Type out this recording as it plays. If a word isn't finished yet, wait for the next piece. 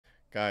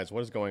Guys,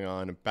 what is going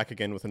on? Back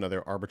again with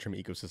another Arbitrum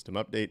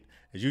ecosystem update.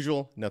 As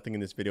usual, nothing in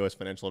this video is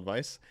financial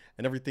advice,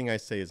 and everything I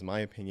say is my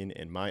opinion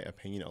and my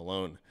opinion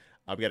alone.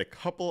 We got a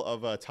couple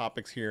of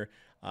topics here,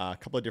 a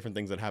couple of different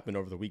things that happened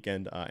over the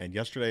weekend and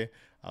yesterday,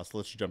 so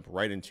let's jump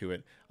right into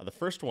it. The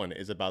first one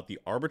is about the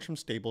Arbitrum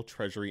Stable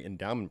Treasury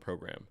Endowment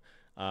Program.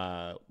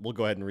 We'll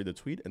go ahead and read the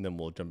tweet, and then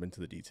we'll jump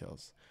into the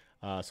details.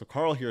 So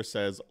Carl here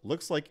says,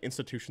 looks like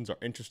institutions are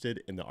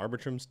interested in the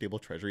Arbitrum Stable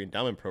Treasury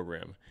Endowment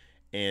Program.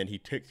 And he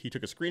took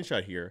a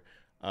screenshot here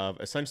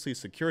of essentially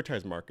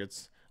Securitized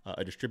Markets,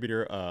 a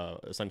distributor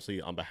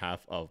essentially on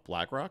behalf of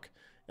Blackrock,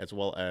 as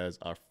well as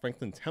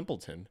Franklin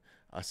Templeton,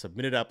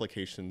 submitted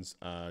applications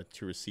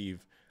to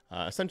receive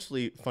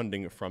essentially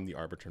funding from the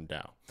Arbitrum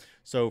DAO.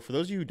 So for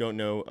those of you who don't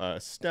know,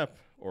 STEP,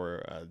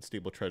 or the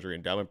Stable Treasury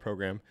Endowment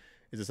Program,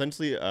 is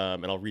essentially,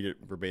 and I'll read it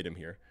verbatim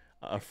here,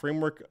 a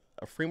framework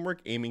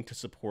aiming to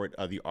support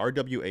the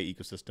RWA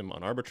ecosystem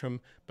on Arbitrum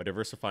by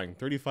diversifying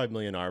 35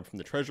 million ARB from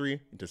the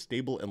Treasury into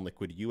stable and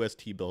liquid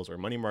UST bills or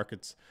money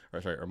market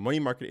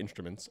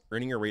instruments,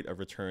 earning a rate of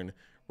return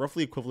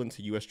roughly equivalent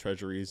to US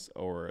Treasuries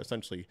or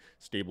essentially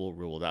stable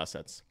real-world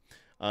assets.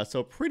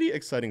 So pretty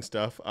exciting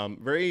stuff.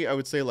 Very, I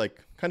would say,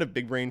 like kind of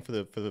big brain for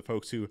the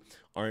folks who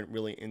aren't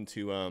really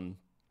into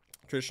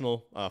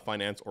traditional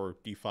finance or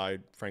DeFi,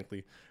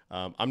 frankly.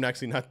 I'm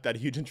actually not that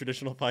huge in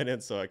traditional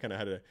finance, so I kind of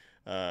had to,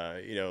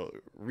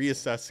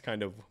 reassess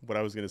kind of what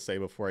I was going to say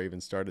before I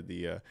even started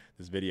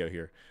this video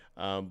here.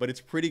 But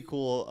it's pretty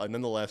cool,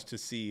 nonetheless, to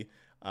see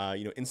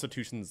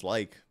institutions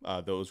like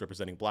those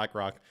representing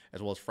BlackRock,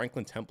 as well as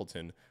Franklin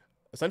Templeton,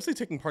 essentially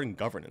taking part in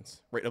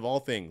governance, right? Of all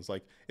things,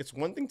 like it's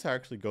one thing to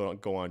actually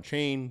go on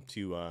chain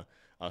to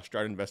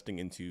start investing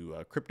into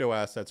crypto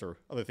assets or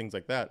other things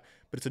like that,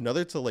 but it's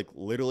another to like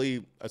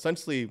literally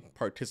essentially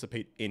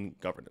participate in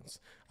governance.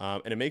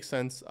 And it makes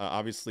sense.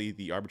 Obviously,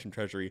 the Arbitrum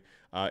Treasury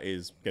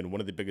is, again, one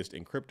of the biggest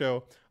in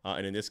crypto.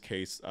 And in this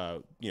case, I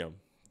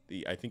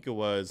think it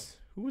was,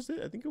 who was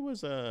it? I think it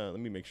was, let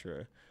me make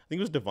sure. I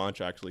think it was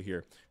Devancha actually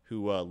here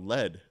who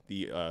led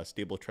the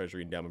Stable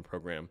Treasury Endowment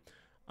Program.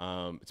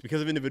 It's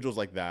because of individuals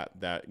like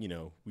that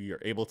we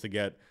are able to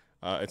get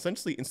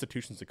essentially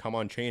institutions to come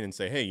on chain and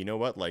say, hey, you know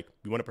what, like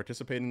we want to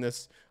participate in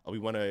this. We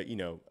want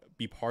to,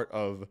 be part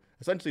of,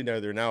 essentially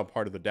they're now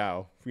part of the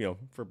DAO,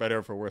 for better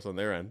or for worse on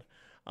their end.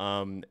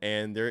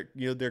 And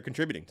they're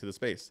contributing to the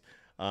space.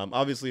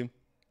 Obviously,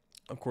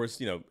 of course,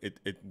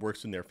 it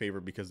works in their favor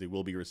because they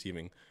will be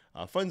receiving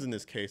funds in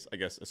this case, I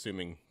guess,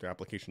 assuming their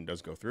application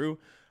does go through.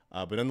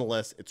 But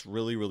nonetheless, it's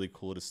really, really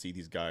cool to see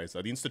these guys, the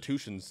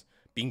institutions,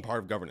 being part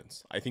of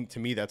governance. I think to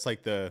me, that's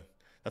like the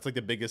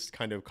biggest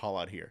kind of call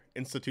out here.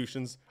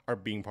 Institutions are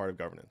being part of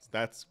governance.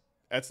 That's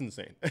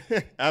insane.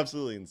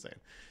 Absolutely insane.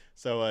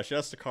 So shout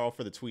out to Carl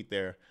for the tweet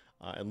there,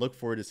 and look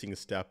forward to seeing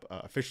STEP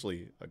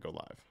officially go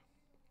live.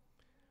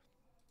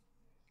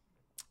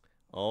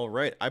 All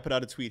right, I put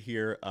out a tweet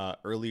here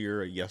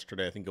earlier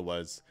yesterday, I think it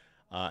was,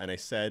 and I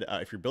said,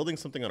 if you're building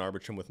something on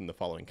Arbitrum within the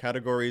following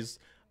categories: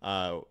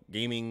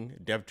 gaming,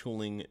 dev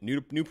tooling,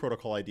 new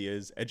protocol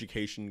ideas,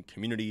 education,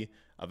 community,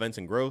 events,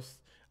 and growth,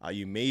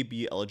 you may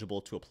be eligible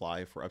to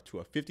apply for up to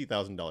a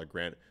 $50,000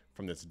 grant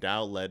from this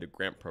DAO-led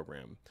grant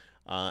program.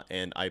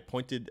 And I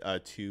pointed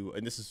to,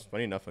 and this is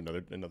funny enough,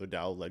 another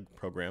DAO-led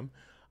program,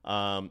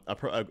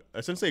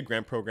 essentially a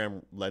grant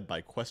program led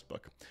by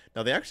Questbook.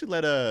 Now, they actually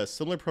led a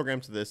similar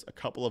program to this a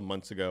couple of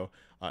months ago,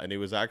 and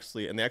they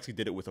actually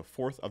did it with a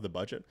fourth of the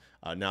budget.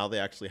 Now they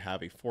actually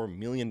have a $4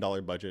 million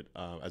budget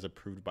as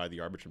approved by the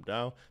Arbitrum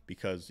DAO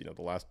because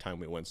the last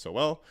time it went so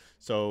well.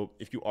 So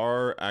if you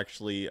are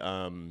actually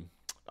plan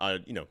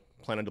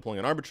on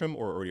deploying on Arbitrum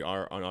or already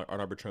are on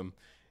Arbitrum,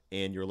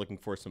 and you're looking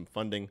for some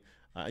funding,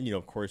 and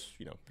of course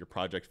your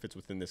project fits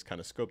within this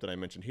kind of scope that I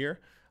mentioned here,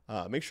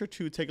 make sure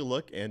to take a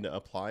look and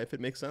apply if it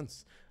makes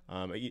sense.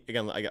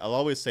 Again, I'll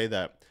always say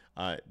that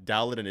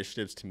DAO-led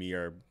initiatives to me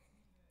are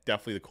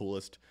definitely the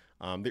coolest.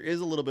 There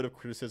is a little bit of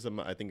criticism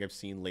I think I've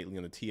seen lately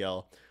on the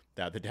TL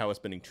that the DAO is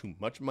spending too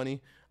much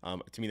money.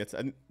 To me, that's,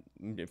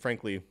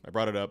 frankly, I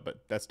brought it up,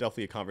 but that's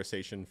definitely a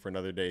conversation for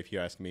another day if you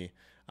ask me.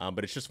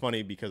 But it's just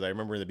funny because I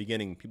remember in the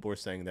beginning, people were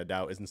saying that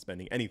DAO isn't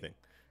spending anything,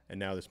 and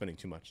now they're spending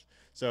too much.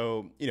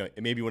 So,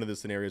 it may be one of those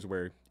scenarios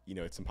where,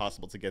 it's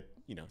impossible to get,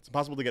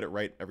 it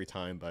right every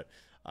time. But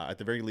at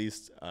the very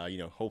least,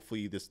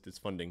 hopefully this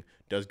funding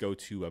does go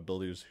to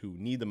builders who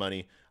need the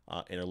money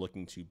and are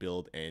looking to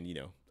build and,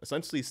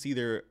 essentially see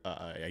their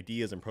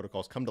ideas and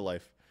protocols come to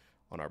life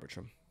on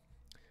Arbitrum.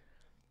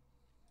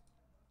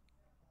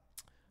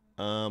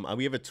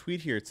 We have a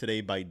tweet here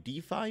today by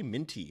DeFi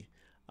Minty.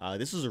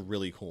 This is a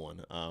really cool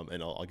one,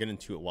 and I'll get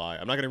into it why.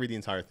 I'm not going to read the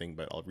entire thing,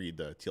 but I'll read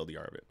the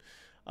TLDR of it.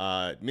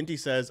 Minty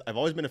says, I've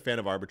always been a fan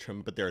of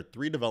Arbitrum, but there are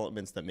 3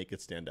 developments that make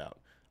it stand out.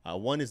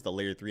 One is the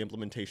layer 3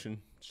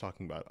 implementation,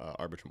 talking about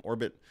Arbitrum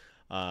Orbit.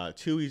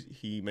 2,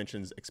 he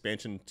mentions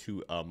expansion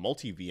to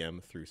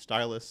multi-VM through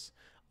Stylus,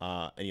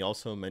 and he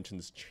also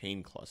mentions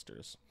chain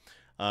clusters.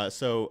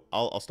 So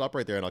I'll stop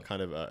right there and I'll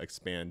kind of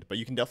expand, but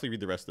you can definitely read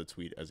the rest of the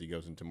tweet as he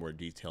goes into more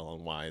detail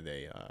on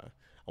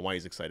why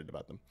he's excited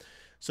about them.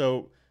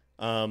 So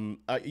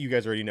You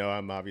guys already know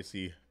I'm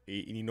obviously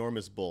an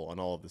enormous bull on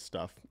all of this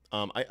stuff.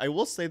 I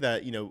will say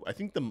that, I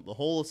think the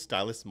whole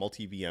stylus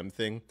multi VM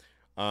thing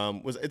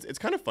it's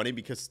kind of funny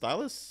because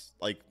stylus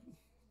like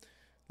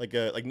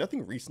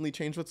nothing recently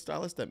changed with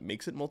stylus that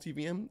makes it multi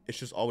VM. It's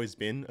just always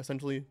been it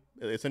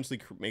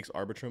essentially makes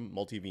Arbitrum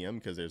multi VM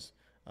because there's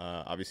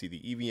obviously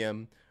the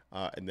EVM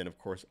and then of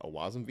course a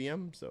WASM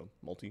VM, so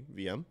multi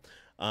VM.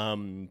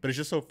 But it's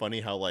just so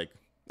funny how like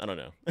I don't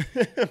know.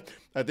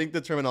 I think the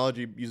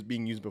terminology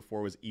being used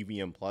before was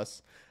EVM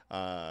plus,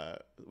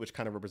 which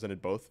kind of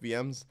represented both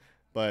VMs.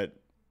 But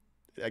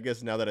I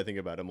guess now that I think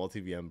about it,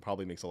 multi-VM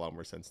probably makes a lot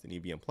more sense than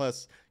EVM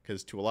plus,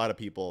 because to a lot of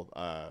people,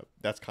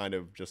 that's kind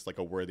of just like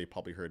a word they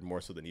probably heard more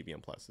so than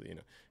EVM plus. Kind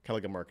of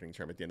like a marketing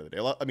term at the end of the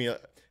day. I mean,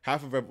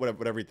 half of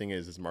what everything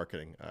is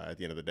marketing at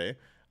the end of the day.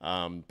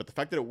 But the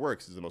fact that it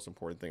works is the most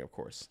important thing, of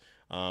course.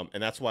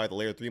 And that's why the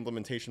layer 3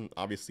 implementation,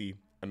 obviously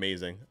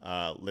amazing.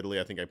 Literally,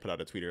 I think I put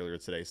out a tweet earlier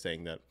today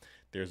saying that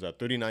there's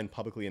 39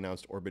 publicly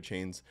announced orbit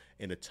chains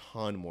and a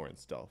ton more in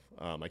stealth.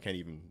 I can't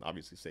even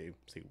obviously say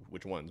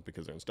which ones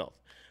because they're in stealth.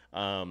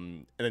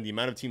 And then the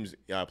amount of teams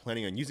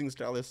planning on using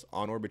Stylus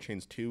on Orbit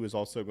Chains 2 is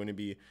also going to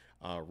be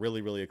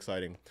really, really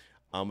exciting.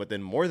 But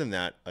then more than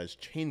that is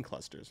chain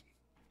clusters.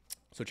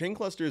 So chain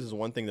clusters is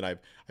one thing that I've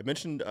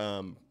mentioned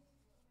a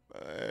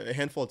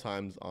handful of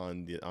times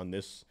on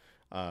this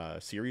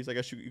series, I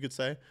guess you could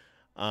say.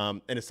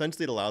 And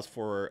essentially it allows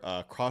for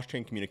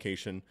cross-chain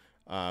communication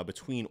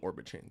between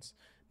orbit chains.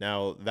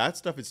 Now that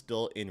stuff is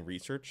still in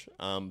research,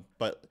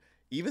 but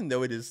even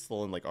though it is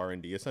still in like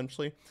R&D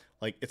essentially,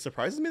 like it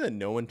surprises me that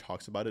no one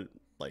talks about it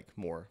like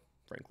more,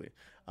 frankly,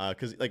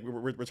 because like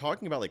we're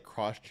talking about like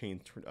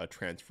cross-chain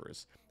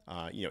transfers,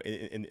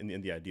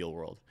 in the ideal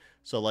world.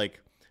 So like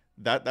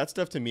that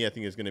stuff to me, I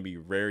think is going to be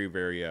very,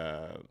 very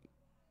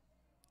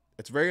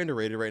it's very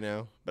underrated right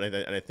now, but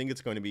I think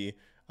it's going to be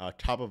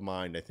top of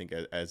mind. I think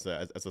as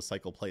the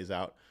cycle plays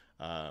out,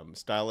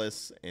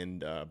 Stylus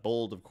and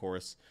Bold, of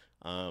course,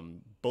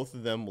 both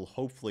of them will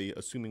hopefully,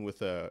 assuming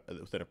with an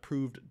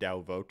approved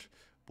DAO vote,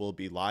 will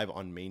be live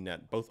on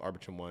mainnet, both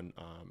Arbitrum 1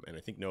 and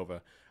I think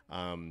Nova.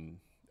 I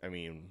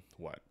mean,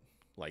 what,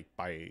 like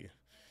by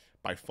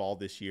fall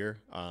this year?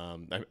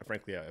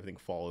 Frankly, I think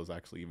fall is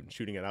actually even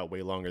shooting it out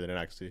way longer than it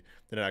actually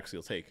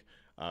will take,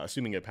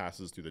 assuming it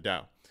passes through the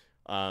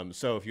DAO.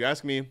 So if you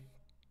ask me,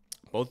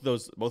 both of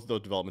those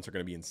developments are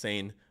going to be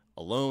insane.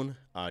 Alone,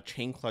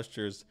 chain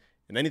clusters,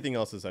 and anything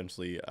else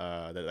essentially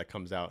that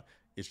comes out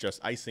is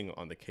just icing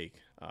on the cake.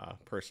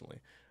 Personally,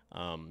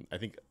 I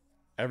think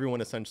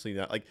everyone essentially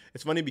like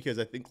it's funny because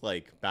I think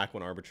like back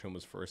when Arbitrum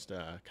was first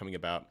coming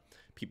about,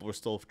 people were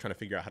still trying to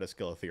figure out how to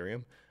scale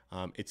Ethereum.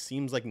 It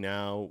seems like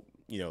now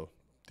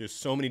there's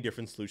so many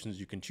different solutions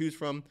you can choose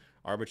from.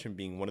 Arbitrum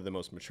being one of the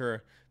most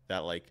mature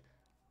that like.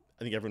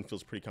 I think everyone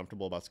feels pretty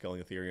comfortable about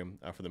scaling Ethereum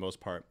for the most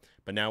part,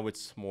 but now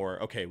it's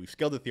more, okay, we've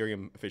scaled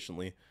Ethereum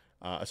effectively.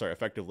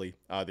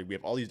 We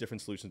have all these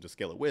different solutions to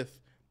scale it with,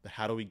 but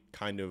how do we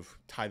kind of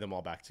tie them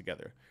all back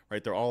together,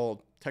 right? They're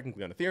all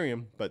technically on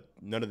Ethereum, but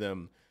none of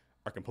them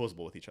are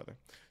composable with each other.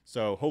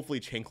 So hopefully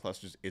chain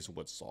clusters is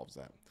what solves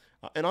that.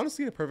 And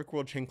honestly, in a perfect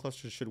world, chain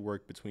clusters should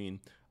work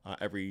between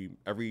every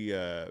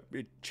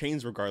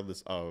chains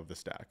regardless of the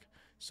stack.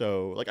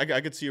 So like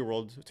I could see a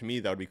world, to me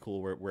that would be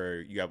cool,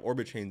 where you have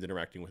orbit chains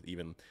interacting with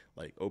even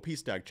like OP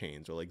stack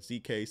chains or like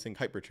ZK sync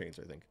hyper chains,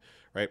 I think,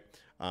 right?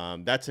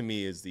 That to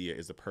me is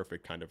the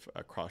perfect kind of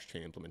cross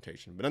chain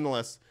implementation. But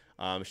nonetheless,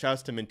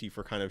 shouts to Minty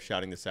for kind of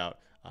shouting this out,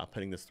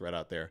 putting this thread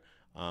out there.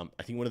 I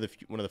think one of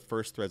the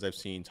first threads I've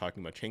seen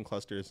talking about chain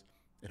clusters,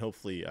 and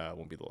hopefully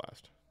won't be the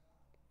last.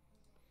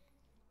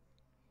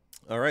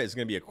 All right, it's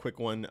going to be a quick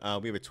one.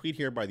 We have a tweet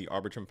here by the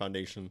Arbitrum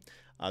Foundation.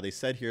 They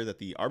said here that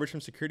the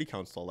Arbitrum Security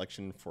Council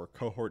election for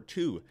Cohort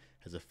 2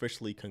 has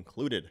officially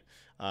concluded.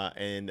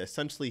 And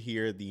essentially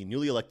here, the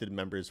newly elected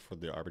members for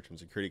the Arbitrum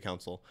Security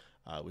Council,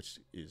 which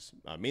is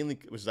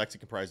actually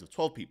comprised of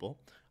 12 people,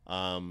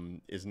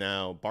 is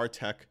now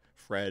Bartek,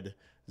 Fred,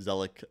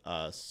 Zelik,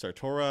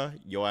 Sartora,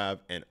 Yoav,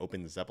 and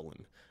Open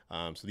Zeppelin.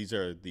 So these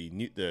are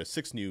the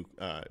 6 new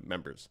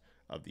members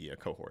of the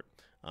cohort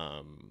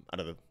out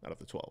of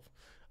the 12.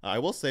 I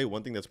will say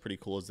one thing that's pretty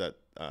cool is that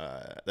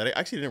that I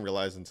actually didn't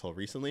realize until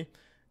recently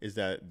is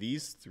that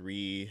these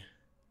 3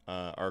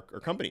 are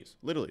companies,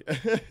 literally,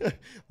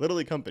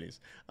 literally companies.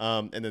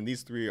 And then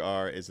these 3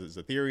 is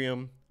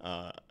Ethereum,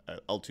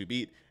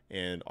 L2Beat,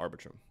 and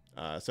Arbitrum.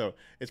 So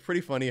it's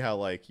pretty funny how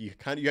like you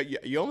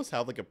almost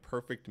have like a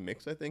perfect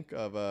mix, I think,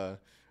 of a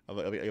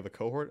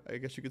cohort, I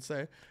guess you could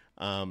say.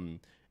 And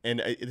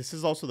this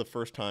is also the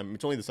first time.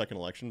 It's only the second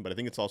election, but I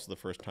think it's also the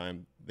first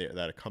time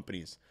that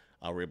companies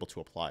were able to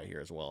apply here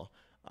as well.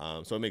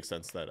 So it makes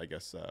sense that I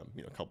guess a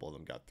couple of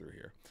them got through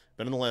here.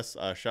 But nonetheless,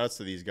 shouts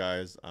to these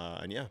guys,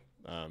 and yeah,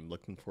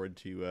 looking forward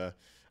to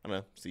I don't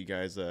know, see you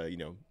guys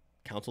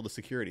council the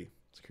security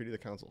of the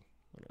council.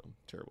 I don't know,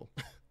 terrible.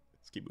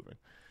 Let's keep moving.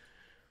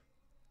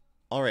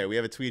 All right, we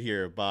have a tweet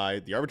here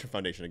by the Arbitrum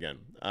Foundation again.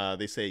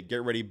 They say,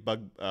 get ready,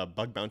 bug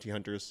bounty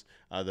hunters.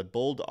 The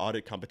bold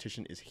audit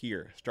competition is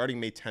here. Starting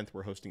May 10th,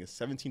 we're hosting a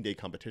 17-day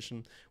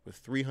competition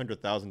with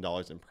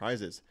 $300,000 in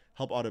prizes.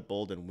 Help audit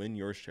bold and win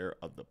your share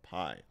of the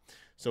pie.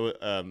 So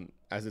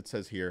as it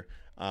says here,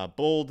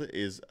 bold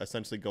is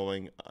essentially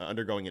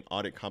undergoing an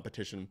audit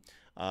competition.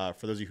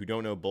 For those of you who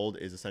don't know, bold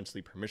is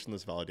essentially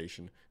permissionless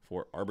validation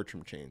for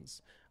Arbitrum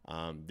chains.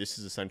 This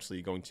is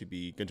essentially going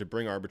to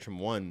bring Arbitrum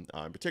 1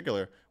 in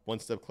particular one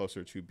step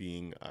closer to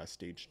being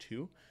stage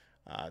 2.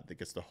 That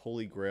gets the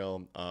holy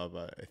grail of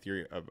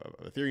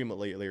Ethereum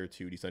layer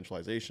 2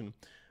 decentralization.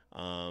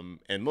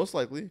 And most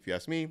likely, if you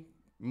ask me,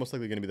 most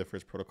likely going to be the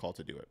first protocol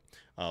to do it.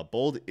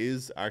 Bold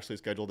is actually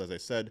scheduled, as I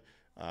said,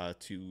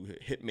 to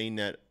hit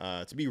mainnet,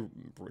 to be,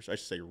 I should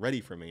say,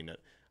 ready for mainnet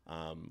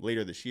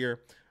later this year.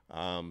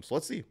 So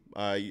let's see.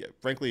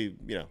 Frankly,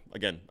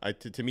 again,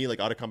 to me, like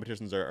audit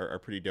competitions are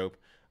pretty dope,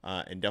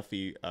 and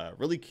definitely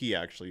really key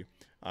actually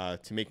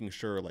to making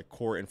sure like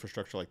core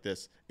infrastructure like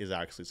this is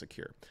actually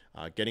secure.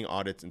 Getting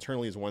audits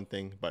internally is one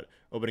thing, but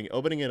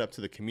opening it up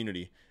to the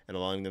community and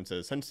allowing them to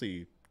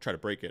essentially try to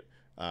break it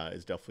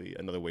is definitely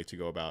another way to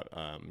go about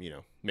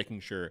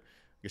making sure I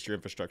guess your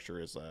infrastructure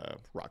is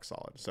rock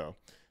solid. So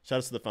shout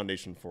out to the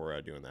foundation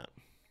for doing that.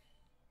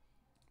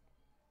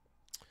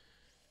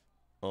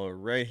 All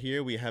right,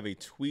 here we have a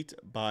tweet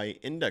by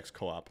Index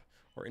Co-op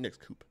or Index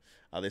Coop.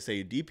 They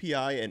say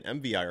DPI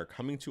and MVI are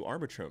coming to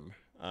Arbitrum,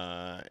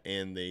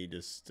 and they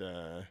just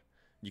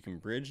you can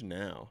bridge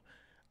now.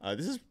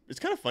 It's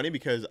kind of funny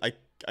because I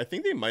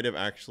think they might have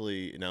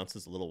actually announced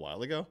this a little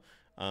while ago.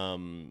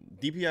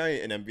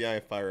 DPI and MVI,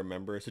 if I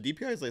remember. So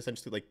DPI is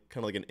essentially like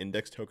kind of like an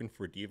index token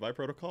for DeFi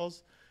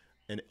protocols,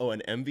 and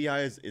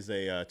MVI is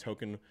a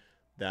token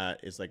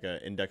that is like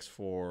an index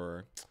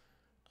for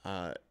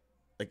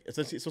like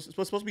essentially it's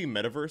supposed to be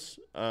metaverse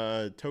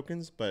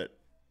tokens, but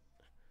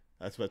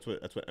that's what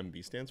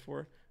MV stands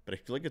for. But I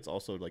feel like it's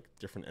also like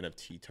different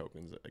NFT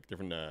tokens, like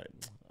different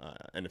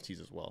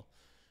NFTs as well.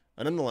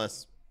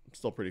 Nonetheless,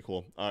 still pretty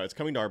cool. It's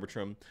coming to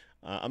Arbitrum.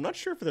 I'm not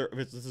sure if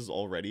this is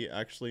already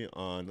actually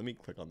on. Let me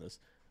click on this.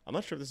 I'm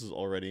not sure if this is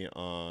already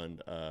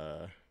on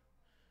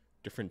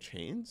different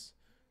chains.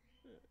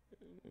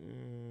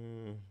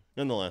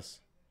 Nonetheless,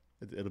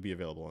 it'll be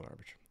available on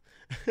Arbitrum.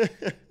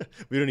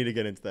 We don't need to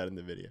get into that in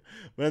the video,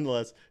 but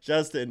nonetheless, shout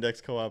outs to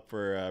Index Co-op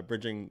for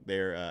bridging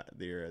the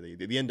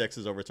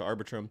indexes over to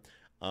Arbitrum.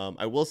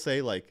 I will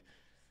say, like,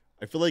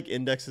 I feel like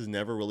indexes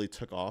never really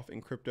took off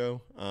in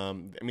crypto. I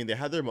mean, they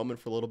had their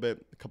moment for a little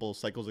bit, a couple of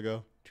cycles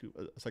ago,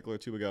 a cycle or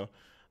two ago,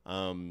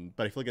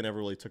 but I feel like it never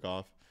really took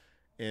off.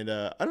 And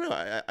I don't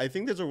know. I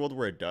think there's a world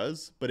where it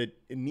does, but it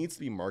needs to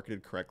be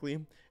marketed correctly.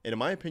 And in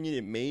my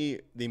opinion,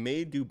 they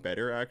may do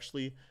better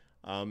actually.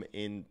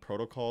 In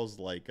protocols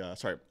like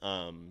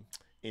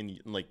in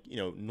like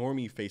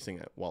normie facing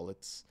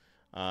wallets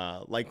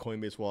like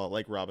Coinbase wallet,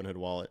 like Robinhood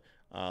wallet,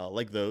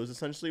 like those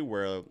essentially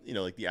where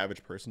like the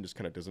average person just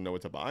kind of doesn't know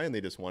what to buy and they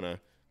just want to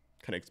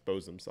kind of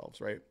expose themselves,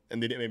 right?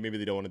 And maybe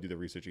they don't want to do the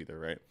research either,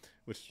 right?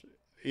 Which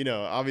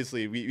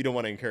obviously we don't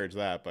want to encourage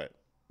that, but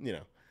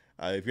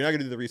if you're not going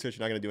to do the research,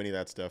 you're not going to do any of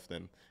that stuff,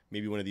 then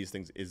maybe one of these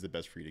things is the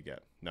best for you to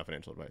get. Not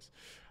financial advice.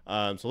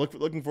 So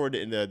looking forward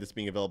to this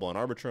being available on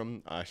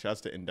Arbitrum. Shouts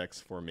to Index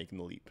for making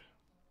the leap.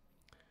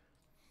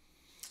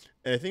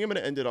 And I think I'm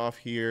going to end it off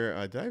here.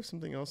 Did I have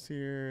something else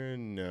here?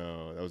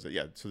 No, that was it.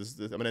 Yeah, so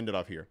I'm going to end it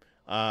off here.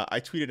 I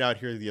tweeted out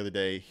here the other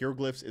day,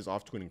 Hieroglyphs is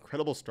off to an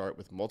incredible start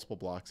with multiple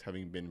blocks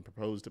having been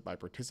proposed by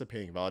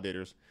participating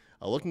validators.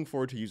 Looking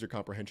forward to user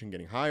comprehension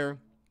getting higher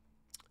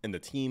and the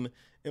team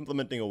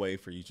implementing a way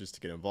for users to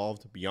get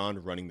involved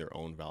beyond running their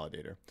own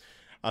validator.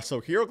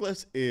 So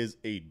Hieroglyphs is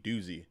a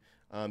doozy.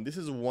 This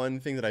is one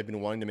thing that I've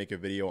been wanting to make a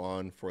video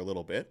on for a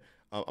little bit.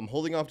 I'm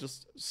holding off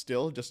just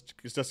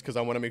because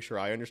I want to make sure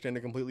I understand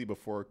it completely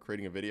before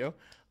creating a video.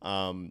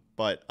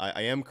 But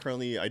I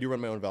do run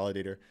my own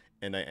validator,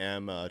 and I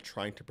am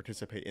trying to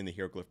participate in the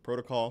Hieroglyph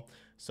protocol.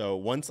 So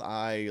once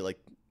I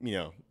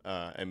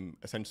am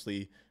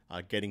essentially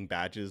getting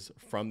badges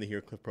from the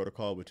Hieroglyph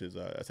protocol, which is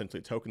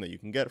essentially a token that you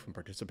can get from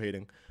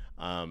participating,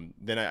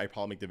 then I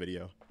probably make the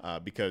video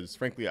because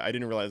frankly I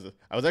didn't realize that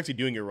I was actually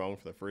doing it wrong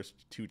for the first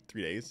 2-3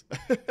 days.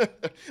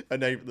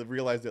 And I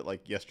realized it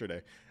like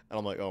yesterday, and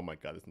I'm like, oh my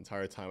god, this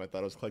entire time I thought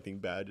I was collecting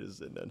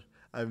badges and then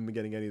I haven't been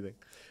getting anything.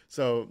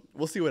 So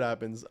we'll see what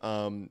happens.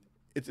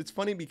 It's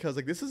funny because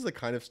like this is the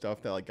kind of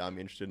stuff that like got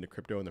me interested into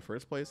crypto in the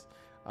first place.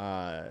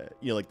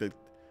 Like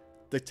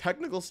the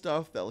technical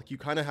stuff that like you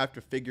kind of have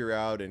to figure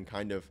out and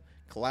kind of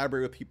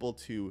collaborate with people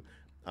to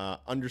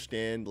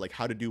understand like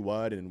how to do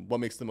what and what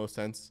makes the most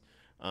sense.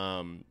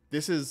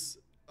 This is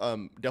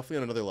definitely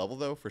on another level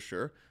though, for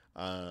sure.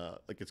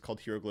 Like it's called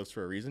Hieroglyphs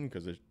for a reason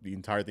because the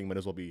entire thing might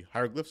as well be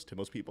hieroglyphs to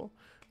most people.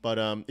 But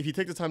if you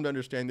take the time to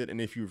understand it and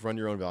if you've run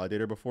your own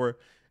validator before,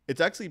 it's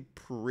actually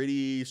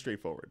pretty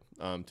straightforward,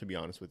 to be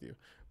honest with you.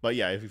 But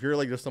yeah, if you're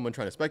like just someone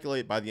trying to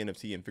speculate, buy the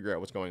NFT and figure out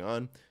what's going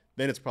on,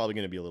 then it's probably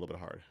going to be a little bit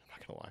hard. I'm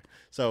not going to lie.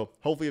 So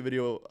hopefully a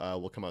video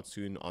will come out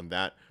soon on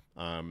that.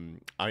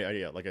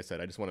 Yeah, like I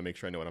said, I just want to make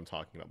sure I know what I'm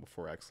talking about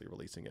before actually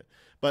releasing it.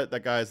 But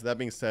guys, that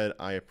being said,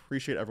 I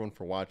appreciate everyone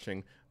for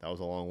watching. That was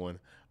a long one.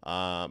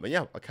 But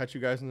yeah, I'll catch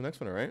you guys in the next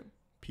one. All right,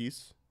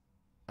 peace.